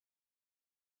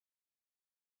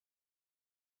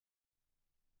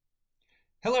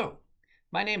Hello,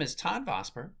 my name is Todd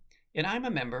Vosper, and I'm a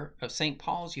member of St.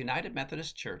 Paul's United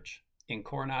Methodist Church in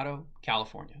Coronado,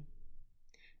 California.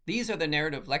 These are the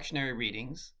narrative lectionary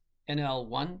readings, NL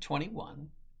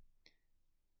 121.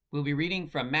 We'll be reading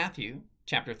from Matthew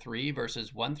chapter 3,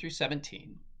 verses 1 through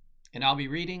 17, and I'll be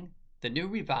reading the New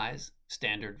Revised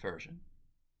Standard Version.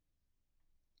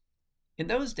 In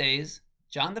those days,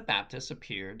 John the Baptist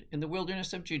appeared in the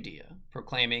wilderness of Judea,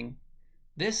 proclaiming,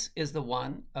 "This is the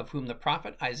one of whom the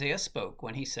prophet Isaiah spoke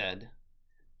when he said,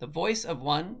 'The voice of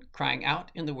one crying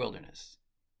out in the wilderness,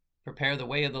 prepare the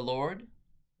way of the Lord,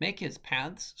 make his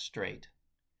paths straight.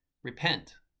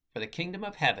 Repent, for the kingdom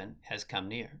of heaven has come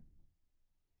near.'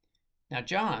 Now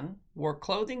John wore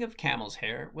clothing of camel's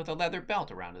hair with a leather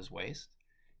belt around his waist,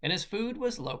 and his food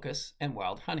was locusts and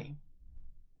wild honey.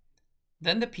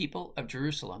 Then the people of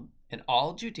Jerusalem and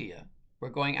all Judea were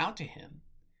going out to him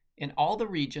in all the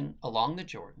region along the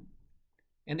Jordan,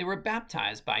 and they were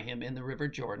baptized by him in the river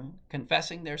Jordan,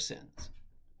 confessing their sins.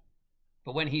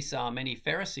 But when he saw many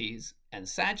Pharisees and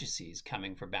Sadducees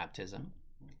coming for baptism,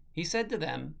 he said to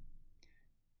them,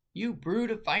 'You brood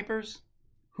of vipers,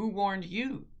 who warned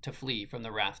you to flee from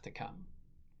the wrath to come?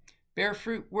 Bear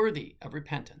fruit worthy of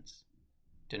repentance.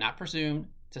 Do not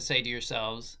presume to say to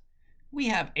yourselves, "We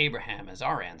have Abraham as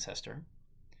our ancestor."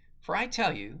 For I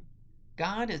tell you,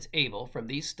 God is able from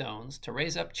these stones to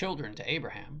raise up children to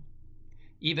Abraham.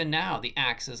 Even now the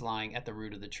axe is lying at the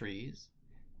root of the trees.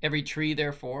 Every tree,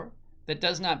 therefore, that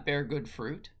does not bear good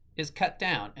fruit is cut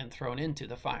down and thrown into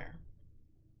the fire.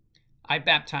 I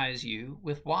baptize you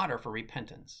with water for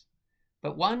repentance,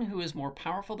 but one who is more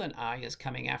powerful than I is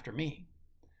coming after me.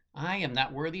 I am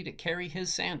not worthy to carry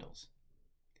his sandals.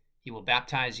 He will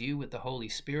baptize you with the Holy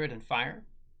Spirit and fire.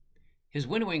 His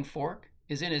winnowing fork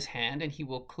is in his hand, and he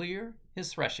will clear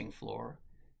his threshing floor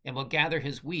and will gather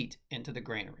his wheat into the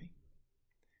granary.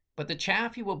 But the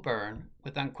chaff he will burn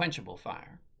with unquenchable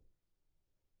fire."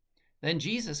 Then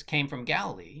Jesus came from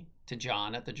Galilee to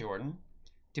John at the Jordan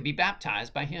to be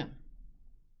baptized by him.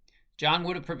 John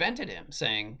would have prevented him,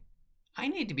 saying, "I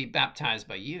need to be baptized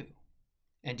by you,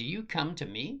 and do you come to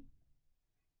me?"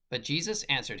 But Jesus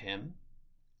answered him,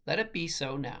 "Let it be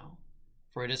so now,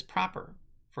 for it is proper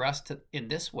for us to, in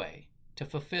this way, to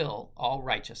fulfill all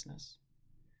righteousness."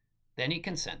 Then he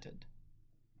consented.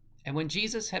 And when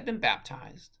Jesus had been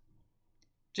baptized,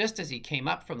 just as he came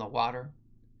up from the water,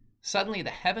 suddenly the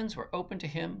heavens were opened to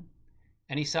him,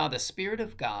 and he saw the Spirit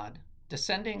of God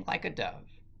descending like a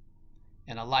dove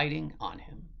and alighting on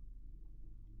him.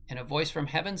 And a voice from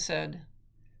heaven said,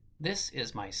 "This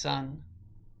is my Son,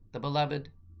 the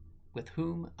Beloved, with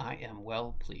whom I am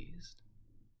well pleased."